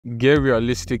Get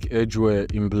realistic edgeware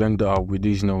in Blender with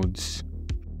these nodes.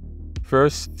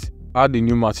 First, add a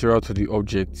new material to the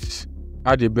object.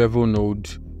 Add a bevel node,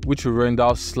 which will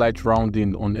render slight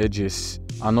rounding on edges,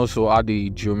 and also add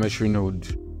a geometry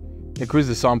node. Increase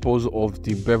the samples of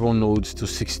the bevel nodes to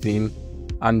 16,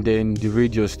 and then the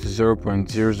radius to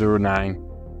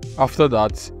 0.009. After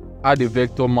that, add a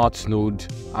vector matte node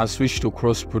and switch to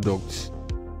cross products.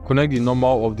 Connect the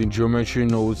normal of the geometry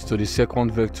nodes to the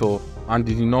second vector and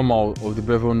the normal of the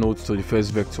bevel nodes to the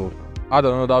first vector. Add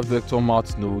another vector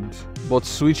matte node, but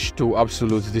switch to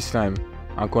absolute this time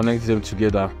and connect them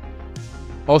together.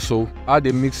 Also, add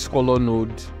a mix color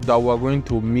node that we are going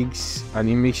to mix an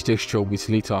image texture with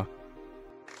later.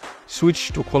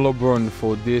 Switch to color burn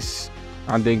for this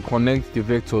and then connect the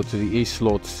vector to the A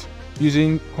slot.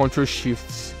 Using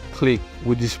Ctrl+Shift+click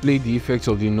will display the effects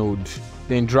of the node.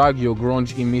 Then drag your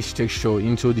grunge image texture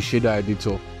into the shader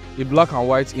editor. A black and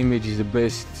white image is the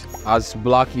best, as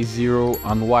black is 0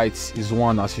 and white is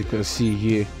 1, as you can see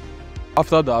here.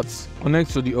 After that,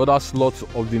 connect to the other slot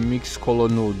of the mix color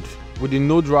node. With the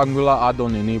node wrangler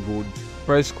add-on enabled,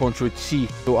 press Ctrl+T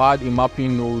to add a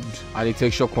mapping node and a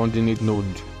texture coordinate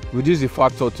node. Reduce the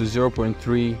factor to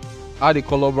 0.3, add a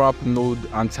color map node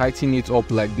and tighten it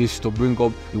up like this to bring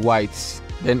up the whites.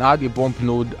 Then add a bump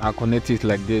node and connect it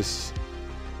like this.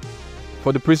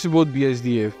 For the principled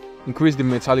BSDF, increase the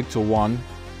metallic to 1,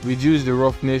 reduce the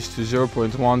roughness to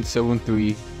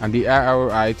 0.173 and the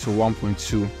RRI to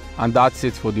 1.2, and that's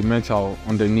it for the metal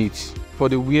underneath. For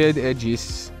the weird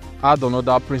edges, add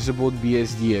another principled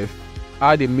BSDF,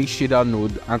 add a mix shader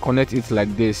node and connect it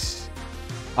like this,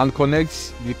 and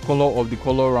connect the color of the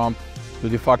color ramp to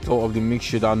the factor of the mix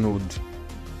shader node.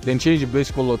 Then change the base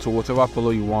color to whatever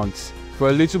color you want. For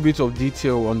a little bit of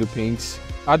detail on the paint,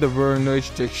 add a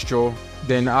Voronezh texture,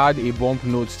 then add a bump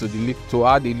node to the lip to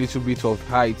add a little bit of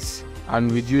height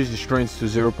and reduce the strength to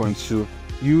 0.2.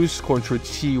 Use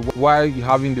Ctrl+T while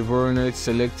having the Voronezh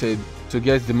selected to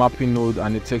get the mapping node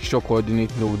and the texture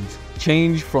coordinate node.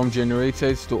 Change from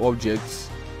generated to objects,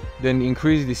 then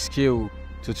increase the scale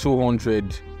to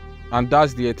 200, and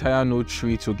that's the entire node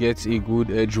tree to get a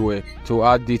good edgeware to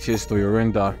add details to your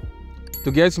render. To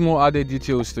get more added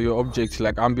details to your object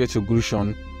like ambient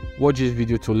occlusion, watch this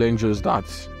video to learn just that.